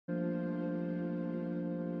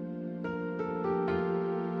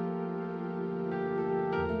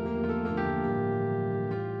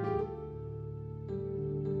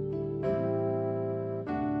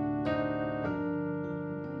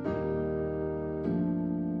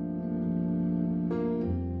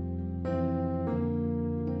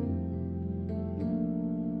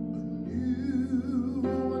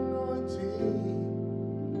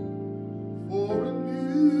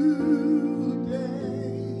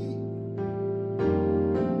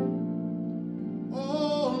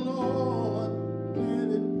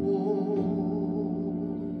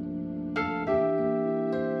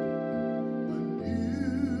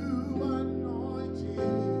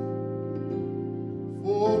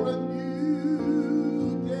for a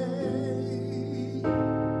new day.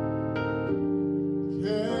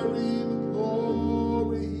 Carry the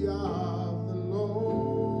glory of the Lord.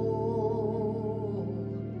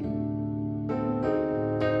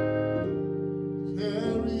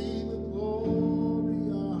 Carry the glory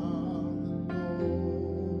of the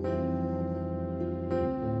Lord.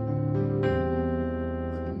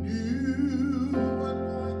 A new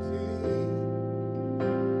anointing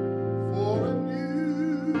for a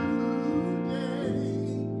new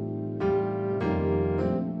day.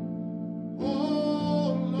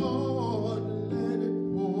 Oh Lord, let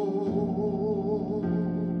it pour.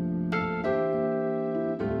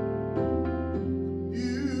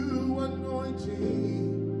 New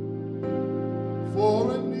anointing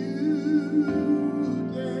for a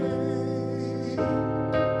new day.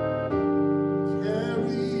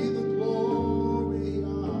 Carry the glory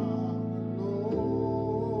of the Lord.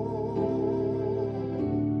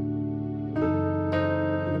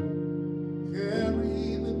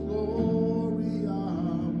 Carry the glory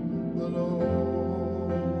of the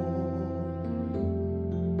Lord.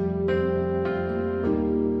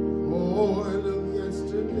 Oil of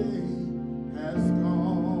yesterday has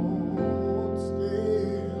gone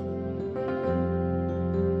stale,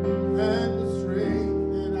 and the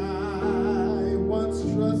strength that I once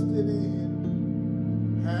trusted in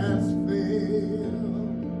has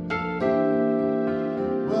failed.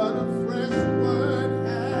 But a fresh word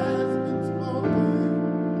has been spoken,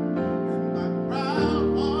 and my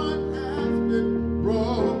proud heart has been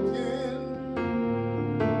broken.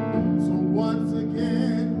 So once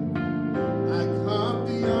again, I come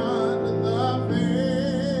beyond the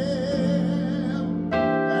veil,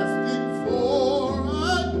 asking for a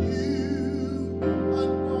new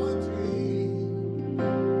anointing,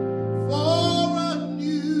 for a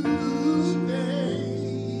new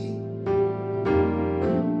day.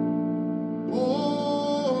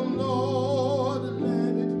 Oh Lord,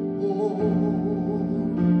 let it pour.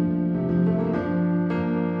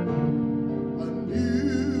 A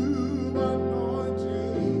new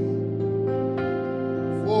anointing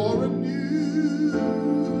for a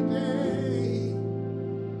new day.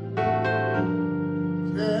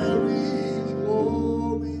 Carry the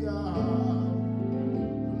glory of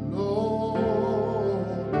the Lord.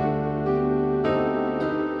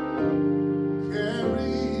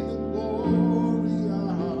 Carry the glory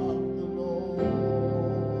of the Lord.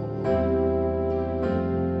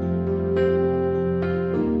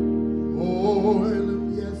 Oil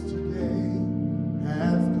of yesterday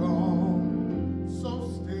has gone so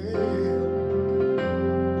stale,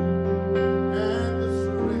 and the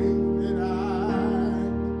strength that I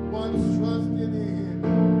once trusted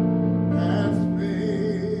in has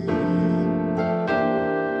failed.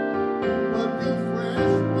 But your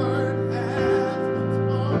fresh word has been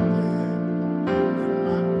spoken, and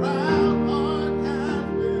my proud heart has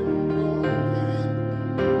been broken.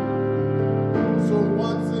 So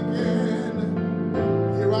once again,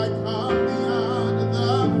 here I come beyond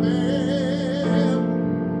the veil,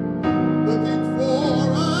 looking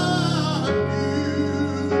for a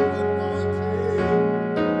new anointing,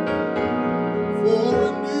 for a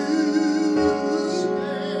new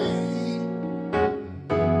day.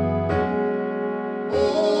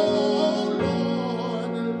 Oh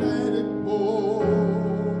Lord, let it pour.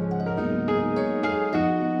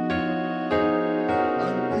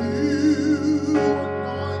 A new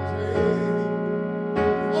anointing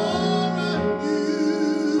for a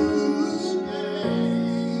new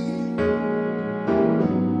day.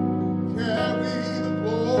 Carry the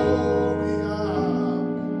glory of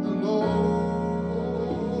the Lord.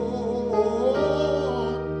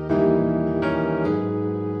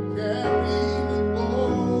 Carry the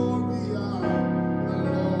glory of the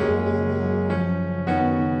Lord.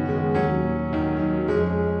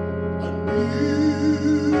 A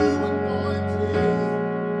new anointing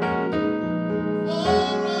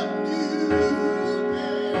for a new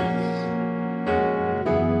day.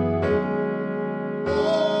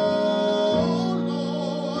 Oh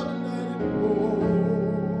Lord, let it pour.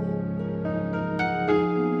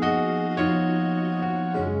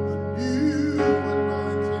 A new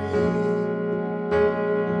anointing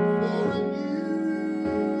for a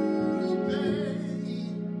new day.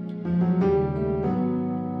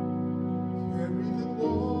 Carry the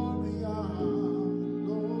glory of the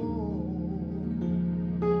Lord.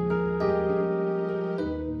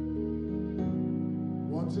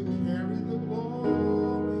 Want to carry the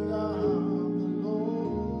glory of the Lord.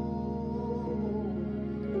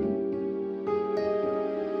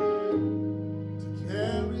 To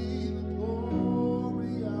carry the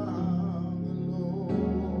glory of the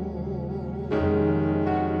Lord.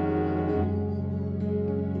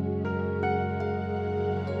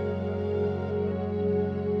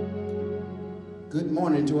 Good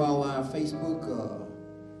morning to all our Facebook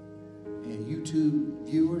and YouTube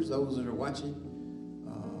viewers, those that are watching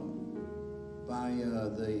via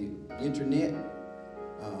the internet.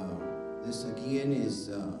 This again is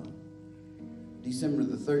December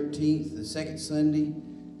the 13th, the second Sunday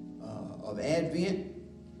of Advent,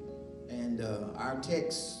 and our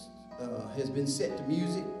text has been set to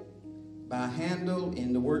music by Handel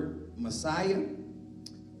in the work Messiah.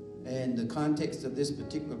 And the context of this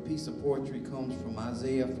particular piece of poetry comes from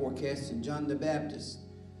Isaiah forecasting John the Baptist.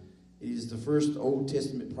 It is the first Old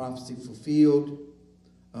Testament prophecy fulfilled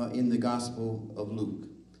in the Gospel of Luke.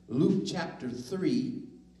 Luke chapter 3,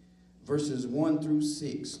 verses 1 through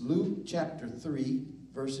 6. Luke chapter 3,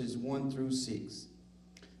 verses 1 through 6.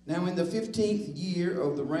 Now in the 15th year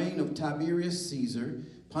of the reign of Tiberius Caesar,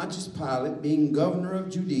 Pontius Pilate being governor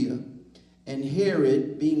of Judea, and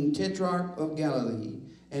Herod being tetrarch of Galilee,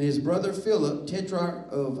 and his brother Philip, tetrarch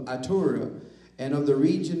of Iturea, and of the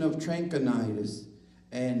region of Trachonitis,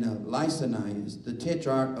 and Lysanias, the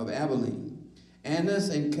tetrarch of Abilene, Annas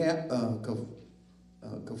and Caiaphas,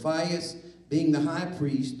 being the high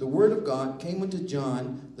priest, the word of God came unto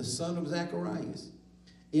John, the son of Zacharias,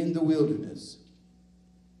 in the wilderness.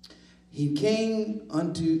 He came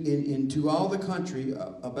into all the country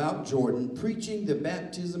about Jordan, preaching the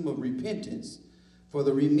baptism of repentance for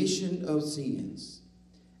the remission of sins.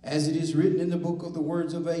 As it is written in the book of the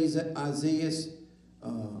words of Isaiah,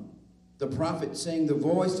 the prophet, saying, the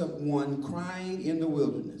voice of one crying in the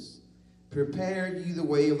wilderness, prepare ye the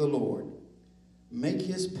way of the Lord, make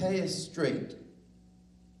his path straight.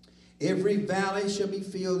 Every valley shall be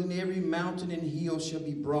filled, and every mountain and hill shall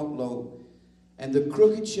be brought low, and the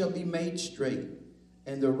crooked shall be made straight,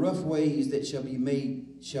 and the rough ways that shall be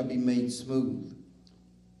made smooth.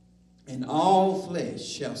 And all flesh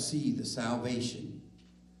shall see the salvation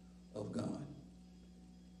of God.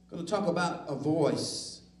 I'm going to talk about a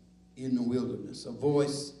voice in the wilderness. A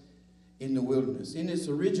voice in the wilderness. In its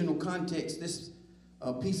original context, this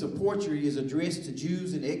piece of poetry is addressed to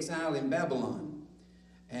Jews in exile in Babylon.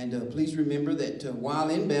 And please remember that while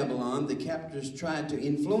in Babylon, the captors tried to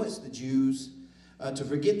influence the Jews to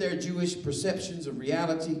forget their Jewish perceptions of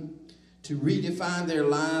reality, to redefine their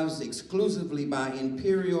lives exclusively by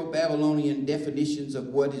imperial Babylonian definitions of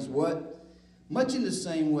what is what, much in the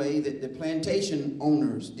same way that the plantation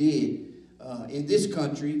owners did in this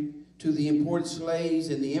country to the imported slaves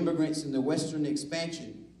and the immigrants in the Western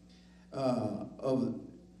expansion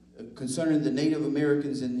concerning the Native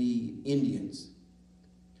Americans and the Indians.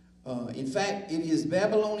 In fact, it is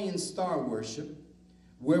Babylonian star worship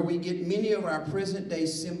where we get many of our present-day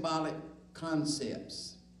symbolic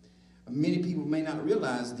concepts. Many people may not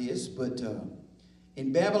realize this, but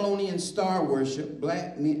in Babylonian star worship,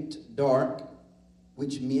 black meant dark,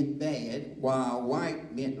 which meant bad, while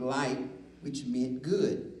white meant light, which meant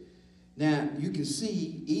good. Now, you can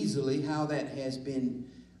see easily how that has been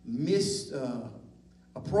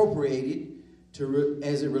misappropriated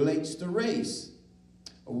as it relates to race.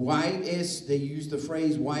 White as, they use the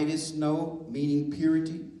phrase white as snow, meaning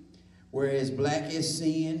purity, whereas black as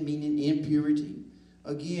sin, meaning impurity.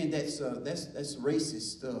 Again, that's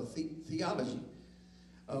racist theology.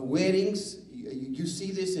 Weddings, you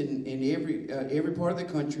see this in every part of the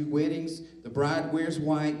country. Weddings, the bride wears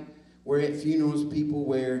white, where at funerals people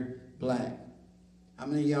wear black. How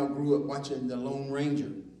many of y'all grew up watching The Lone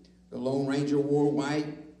Ranger? The Lone Ranger wore white,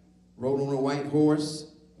 rode on a white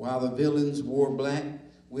horse, while the villains wore black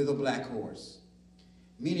with a black horse.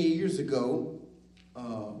 Many years ago,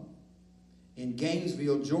 in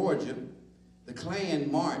Gainesville, Georgia, the Klan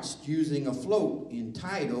marched using a float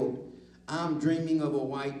entitled, I'm Dreaming of a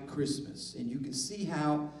White Christmas. And you can see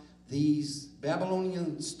how these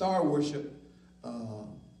Babylonian star worship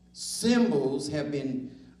symbols have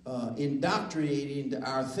been indoctrinated into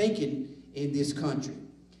our thinking in this country.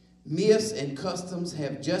 Myths and customs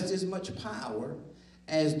have just as much power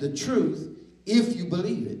as the truth if you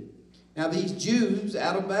believe it. Now these Jews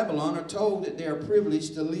out of Babylon are told that they are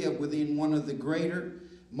privileged to live within one of the greater,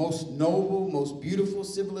 most noble, most beautiful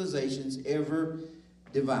civilizations ever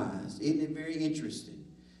devised. Isn't it very interesting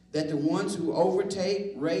that the ones who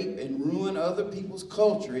overtake, rape, and ruin other people's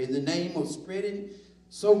culture in the name of spreading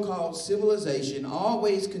so-called civilization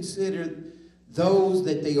always consider those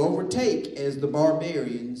that they overtake as the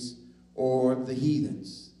barbarians or the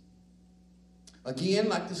heathens? Again,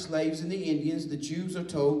 like the slaves and the Indians, the Jews are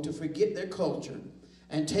told to forget their culture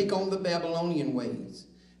and take on the Babylonian ways.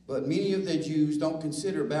 But many of the Jews don't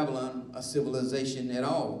consider Babylon a civilization at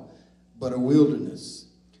all, but a wilderness.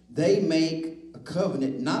 They make a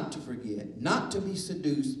covenant not to forget, not to be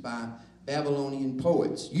seduced by Babylonian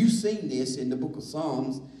poets. You've seen this in the book of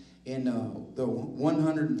Psalms in the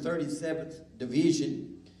 137th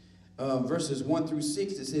division, verses 1 through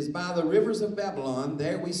 6. It says, "By the rivers of Babylon,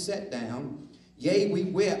 there we sat down. Yea, we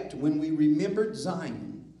wept when we remembered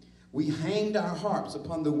Zion. We hanged our harps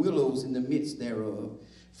upon the willows in the midst thereof.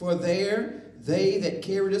 For there they that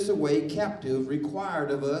carried us away captive required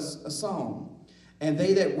of us a song. And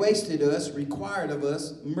they that wasted us required of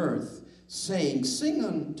us mirth, saying, Sing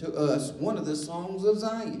unto us one of the songs of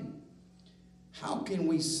Zion. How can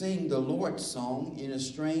we sing the Lord's song in a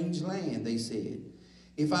strange land? They said.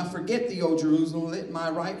 If I forget thee, O Jerusalem, let my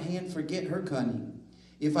right hand forget her cunning.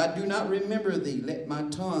 If I do not remember thee, let my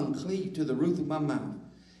tongue cleave to the roof of my mouth.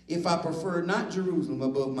 If I prefer not Jerusalem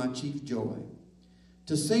above my chief joy."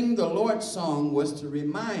 To sing the Lord's song was to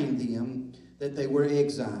remind them that they were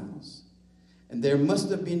exiles. And there must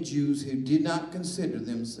have been Jews who did not consider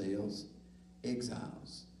themselves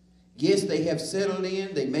exiles. Yes, they have settled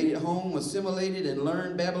in, they made it home, assimilated, and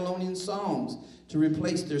learned Babylonian songs to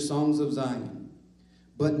replace their songs of Zion,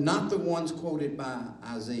 but not the ones quoted by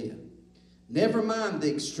Isaiah. Never mind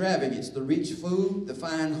the extravagance, the rich food, the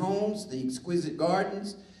fine homes, the exquisite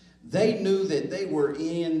gardens. They knew that they were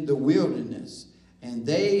in the wilderness, and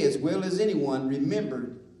they, as well as anyone,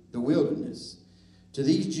 remembered the wilderness. To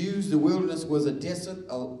these Jews, the wilderness was a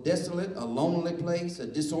desolate, a lonely place, a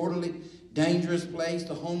disorderly, dangerous place,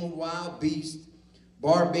 the home of wild beasts,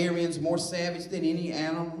 barbarians more savage than any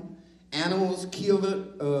animal. Animals killed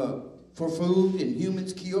for food, and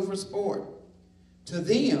humans killed for sport. To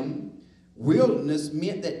them, wilderness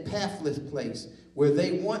meant that pathless place where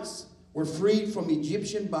they once were freed from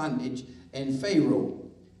Egyptian bondage and Pharaoh,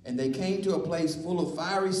 and they came to a place full of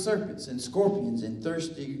fiery serpents and scorpions and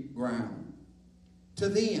thirsty ground. To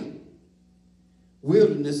them,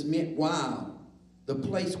 wilderness meant wild, the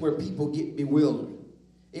place where people get bewildered.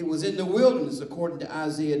 It was in the wilderness, according to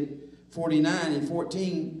Isaiah 49 and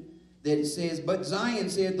 14, that it says, "But Zion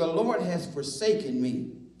said, the Lord has forsaken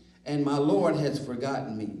me, and my Lord has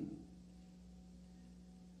forgotten me."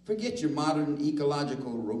 Forget your modern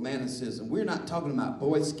ecological romanticism. We're not talking about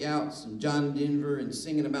Boy Scouts and John Denver and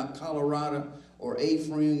singing about Colorado or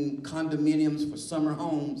A-frame condominiums for summer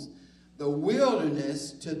homes. The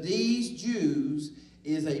wilderness to these Jews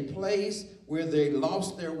is a place where they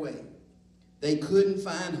lost their way. They couldn't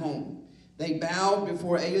find home. They bowed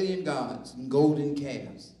before alien gods and golden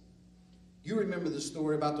calves. You remember the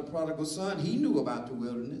story about the prodigal son. He knew about the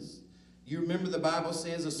wilderness. You remember the Bible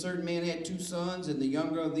says a certain man had 2 sons, and the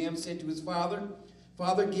younger of them said to his father,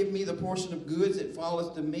 "Father, give me the portion of goods that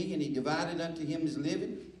falleth to me." And he divided unto him his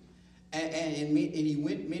living. And he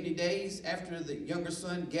went many days after the younger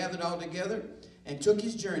son gathered all together and took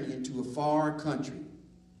his journey into a far country.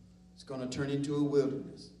 It's going to turn into a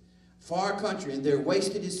wilderness. Far country, and there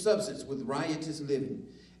wasted his substance with riotous living.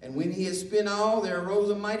 And when he had spent all, there arose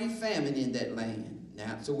a mighty famine in that land.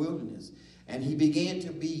 Now it's a wilderness. And he began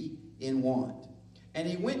to be in want. And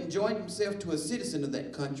he went and joined himself to a citizen of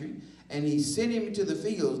that country, and he sent him to the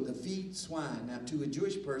fields to feed swine. Now, to a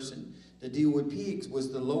Jewish person, to deal with pigs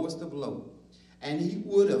was the lowest of low. And he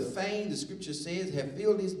would have fain, the scripture says, have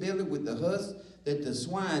filled his belly with the husk that the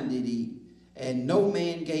swine did eat, and no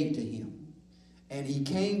man gave to him. And he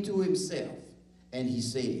came to himself, and he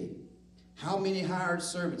said, "How many hired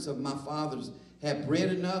servants of my father's have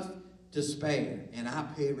bread enough to spare, and I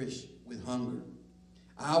perish with hunger?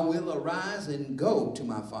 I will arise and go to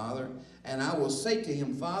my father, and I will say to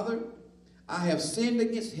him, Father, I have sinned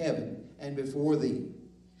against heaven and before thee,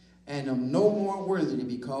 and am no more worthy to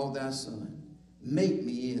be called thy son. Make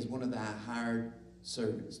me as one of thy hired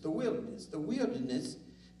servants." The wilderness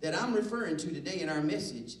that I'm referring to today in our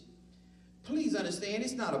message, please understand,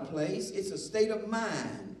 it's not a place, it's a state of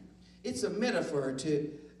mind. It's a metaphor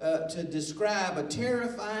to describe a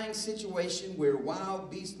terrifying situation where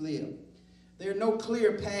wild beasts live. There are no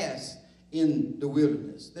clear paths in the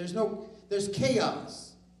wilderness. There's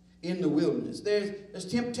chaos in the wilderness. There's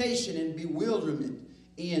temptation and bewilderment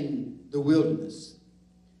in the wilderness.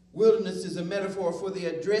 Wilderness is a metaphor for the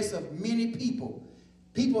address of many people.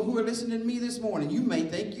 People who are listening to me this morning, you may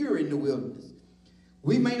think you're in the wilderness.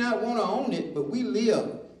 We may not want to own it, but we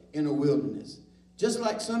live in a wilderness. Just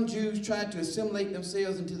like some Jews tried to assimilate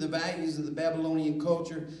themselves into the values of the Babylonian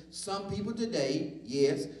culture, some people today,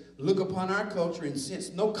 yes, look upon our culture and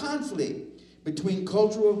sense no conflict between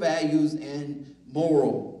cultural values and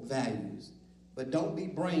moral values. But don't be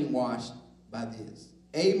brainwashed by this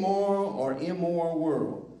amoral or immoral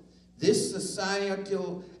world. This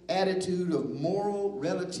societal attitude of moral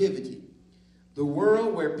relativity, the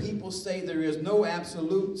world where people say there is no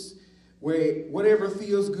absolutes, where whatever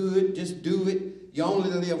feels good, just do it. You only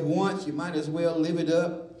live once, you might as well live it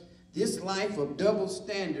up. This life of double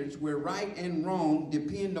standards where right and wrong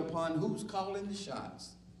depend upon who's calling the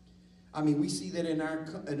shots. I mean, we see that in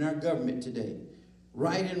our government today.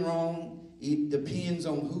 Right and wrong, it depends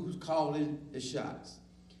on who's calling the shots.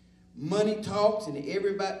 Money talks and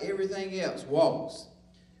everything else walks.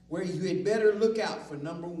 Where you had better look out for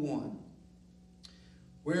number one.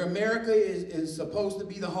 Where America is supposed to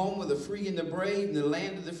be the home of the free and the brave and the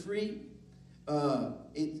land of the free.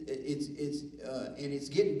 It's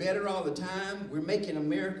getting better all the time. We're making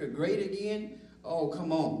America great again. Oh,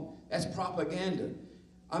 come on. That's propaganda.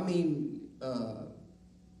 I mean,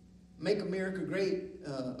 make America great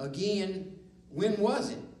again. When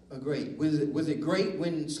was it great? Was it great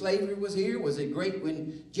when slavery was here? Was it great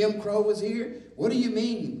when Jim Crow was here? What do you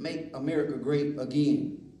mean, make America great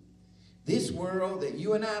again? This world that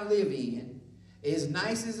you and I live in, as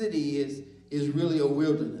nice as it is really a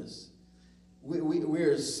wilderness.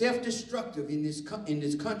 We're self-destructive in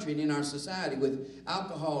this country and in our society with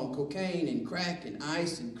alcohol and cocaine and crack and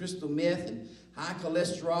ice and crystal meth and high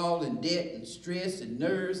cholesterol and debt and stress and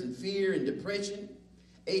nerves and fear and depression,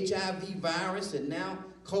 HIV virus and now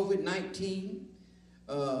COVID-19.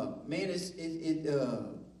 Man,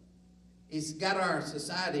 it's got our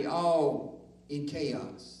society all in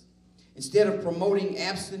chaos. Instead of promoting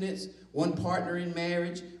abstinence, one partner in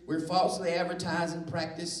marriage, we're falsely advertising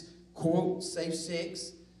practice, quote, safe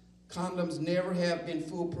sex. Condoms never have been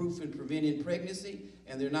foolproof in preventing pregnancy,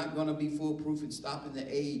 and they're not going to be foolproof in stopping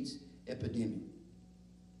the AIDS epidemic.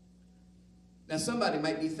 Now, somebody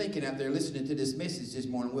might be thinking out there listening to this message this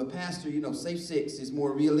morning, well, Pastor, you know, safe sex is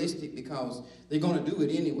more realistic because they're going to do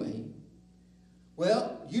it anyway.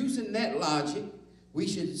 Well, using that logic, we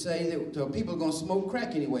should say that people are going to smoke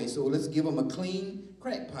crack anyway, so let's give them a clean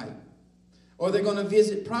crack pipe. Or they're going to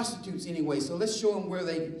visit prostitutes anyway, so let's show them where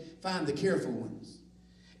they find the careful ones.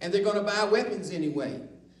 And they're going to buy weapons anyway,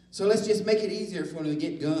 so let's just make it easier for them to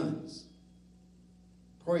get guns.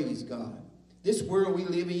 Praise God. This world we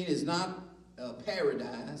live in is not a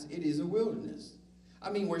paradise, it is a wilderness.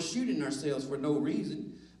 I mean, we're shooting ourselves for no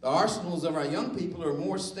reason. The arsenals of our young people are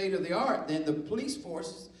more state-of-the-art than the police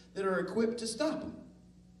forces that are equipped to stop them.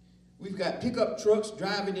 We've got pickup trucks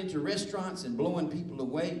driving into restaurants and blowing people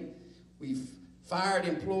away. We've fired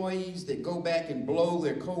employees that go back and blow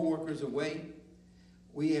their co-workers away.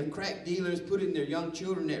 We have crack dealers putting their young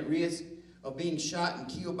children at risk of being shot and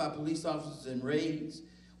killed by police officers in raids.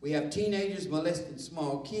 We have teenagers molesting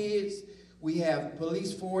small kids. We have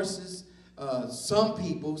police forces, some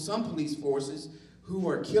police forces who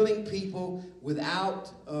are killing people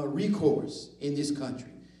without recourse in this country.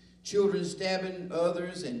 Children stabbing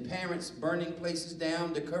others and parents burning places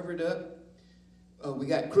down to cover it up. We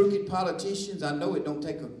got crooked politicians. I know it don't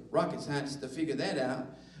take a rocket scientist to figure that out.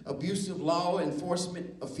 Abusive law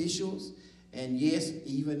enforcement officials. And yes,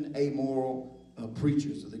 even amoral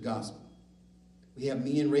preachers of the gospel. We have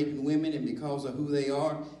men raping women, and because of who they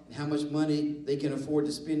are and how much money they can afford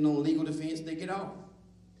to spend on legal defense, they get off.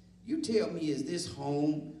 You tell me, is this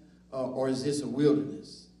home or is this a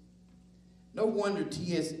wilderness? No wonder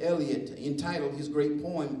T.S. Eliot entitled his great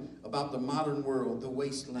poem about the modern world, The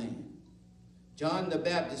Wasteland. John the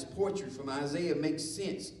Baptist's portrait from Isaiah makes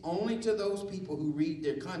sense only to those people who read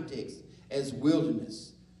their context as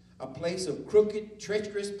wilderness, a place of crooked,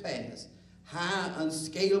 treacherous paths, high,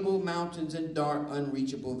 unscalable mountains, and dark,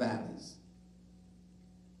 unreachable valleys.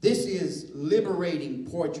 This is liberating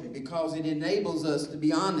poetry because it enables us to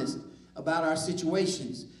be honest about our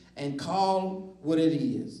situations and call what it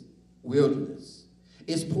is, wilderness.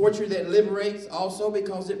 It's poetry that liberates also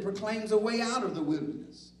because it proclaims a way out of the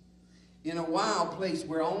wilderness. In a wild place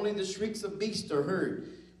where only the shrieks of beasts are heard,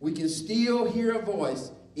 we can still hear a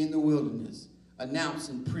voice in the wilderness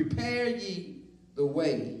announcing, "Prepare ye the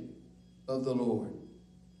way of the Lord."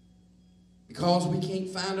 Because we can't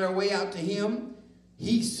find our way out to him,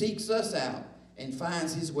 he seeks us out and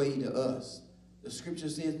finds his way to us. The scripture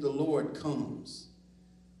says the Lord comes.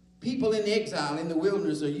 People in exile in the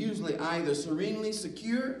wilderness are usually either serenely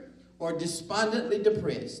secure or despondently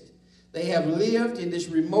depressed. They have lived in this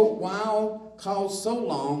remote wild called so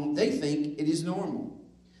long they think it is normal.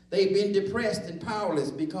 They've been depressed and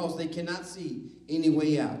powerless because they cannot see any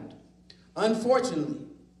way out.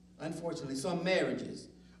 Unfortunately, some marriages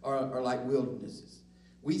are like wildernesses.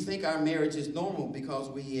 We think our marriage is normal because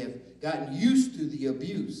we have gotten used to the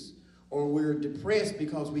abuse, or we're depressed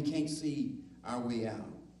because we can't see our way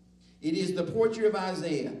out. It is the poetry of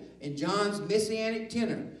Isaiah and John's messianic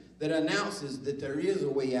tenor that announces that there is a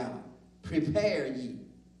way out. Prepare ye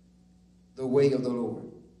the way of the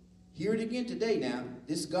Lord. Hear it again today now.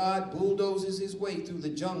 This God bulldozes his way through the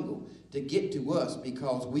jungle to get to us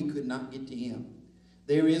because we could not get to him.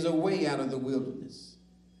 There is a way out of the wilderness.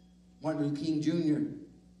 Martin Luther King Jr.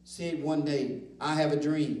 said one day, I have a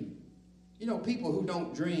dream. You know, people who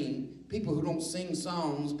don't dream, people who don't sing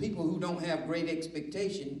songs, people who don't have great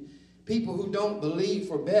expectation, people who don't believe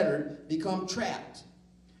for better become trapped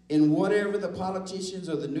in whatever the politicians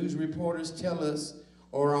or the news reporters tell us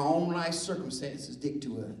or our own life circumstances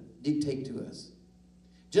dictate to us.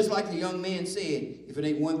 Just like the young man said, if it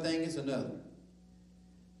ain't one thing, it's another.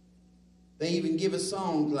 They even give us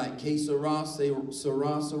songs like Que Sera, Sera,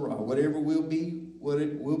 Sera. Whatever will be, what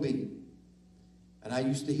it will be. And I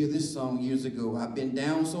used to hear this song years ago. I've been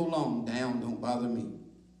down so long, down don't bother me.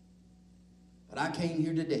 But I came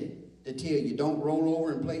here today to tell you, don't roll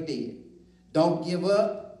over and play dead. Don't give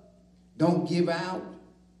up. Don't give out.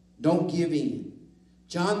 Don't give in.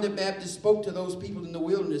 John the Baptist spoke to those people in the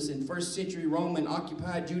wilderness in 1st century Roman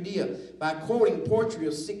occupied Judea by quoting poetry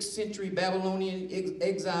of 6th century Babylonian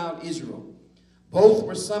exiled Israel. Both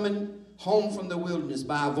were summoned home from the wilderness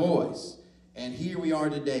by a voice. And here we are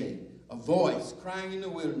today, a voice crying in the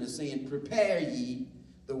wilderness saying, prepare ye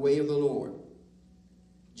the way of the Lord.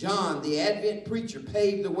 John, the Advent preacher,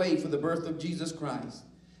 paved the way for the birth of Jesus Christ.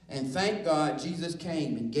 And thank God Jesus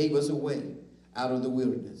came and gave us a way out of the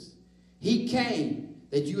wilderness. He came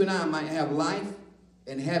that you and I might have life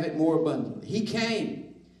and have it more abundantly. He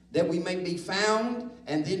came that we may be found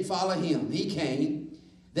and then follow him. He came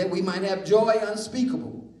that we might have joy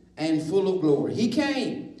unspeakable and full of glory. He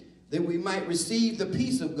came that we might receive the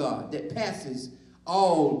peace of God that passes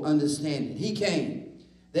all understanding. He came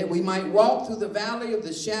that we might walk through the valley of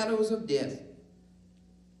the shadows of death,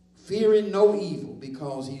 fearing no evil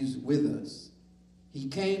because he's with us. He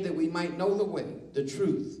came that we might know the way, the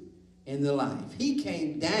truth, and the life. He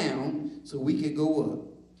came down so we could go up.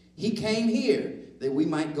 He came here that we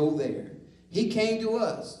might go there. He came to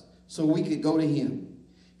us so we could go to him.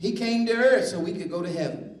 He came to earth so we could go to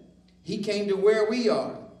heaven. He came to where we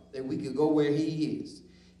are that we could go where he is.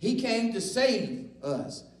 He came to save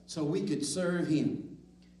us so we could serve him.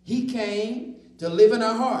 He came to live in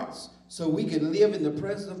our hearts so we could live in the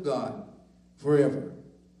presence of God forever.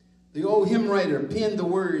 The old hymn writer penned the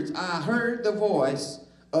words, I heard the voice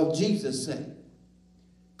of Jesus say,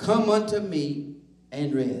 come unto me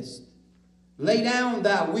and rest. Lay down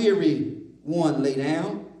thy weary one, lay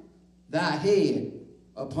down thy head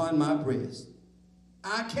upon my breast.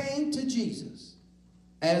 I came to Jesus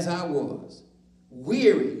as I was,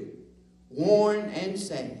 weary, worn, and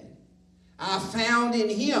sad. I found in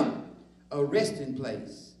him a resting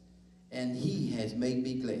place, and he has made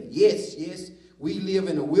me glad. Yes, yes, we live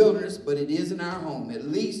in a wilderness, but it isn't our home, at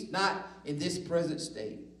least not in this present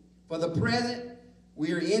state. For the present,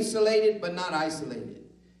 we are insulated but not isolated.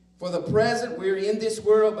 For the present, we're in this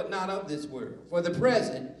world but not of this world. For the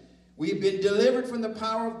present, we've been delivered from the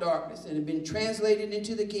power of darkness and have been translated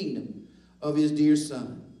into the kingdom of his dear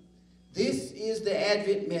Son. This is the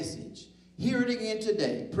Advent message. Hear it again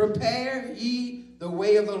today. Prepare ye the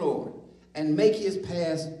way of the Lord and make his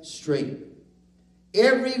paths straight.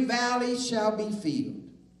 Every valley shall be filled,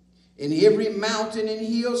 and every mountain and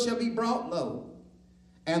hill shall be brought low,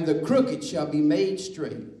 and the crooked shall be made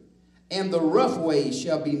straight, and the rough ways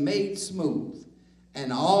shall be made smooth,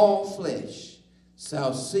 and all flesh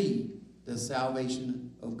shall see the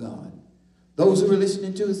salvation of God. Those who are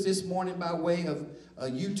listening to us this morning by way of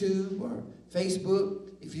YouTube or Facebook,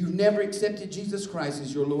 if you've never accepted Jesus Christ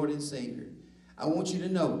as your Lord and Savior, I want you to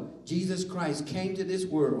know Jesus Christ came to this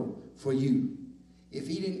world for you. If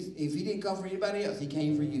he didn't come for anybody else, he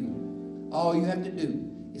came for you. All you have to do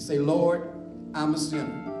is say, Lord, I'm a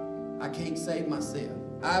sinner. I can't save myself.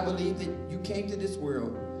 I believe that you came to this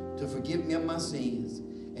world to forgive me of my sins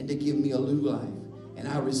and to give me a new life. And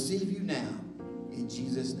I receive you now in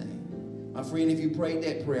Jesus' name. My friend, if you prayed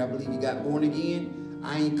that prayer, I believe you got born again.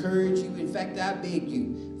 I encourage you, in fact, I beg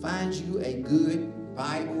you, find you a good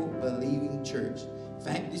Bible-believing church. In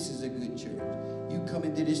fact, this is a good church. You come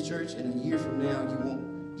into this church, and a year from now, you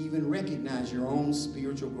won't even recognize your own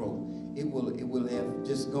spiritual growth. It will have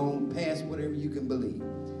just gone past whatever you can believe.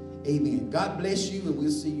 Amen. God bless you, and we'll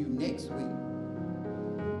see you next week.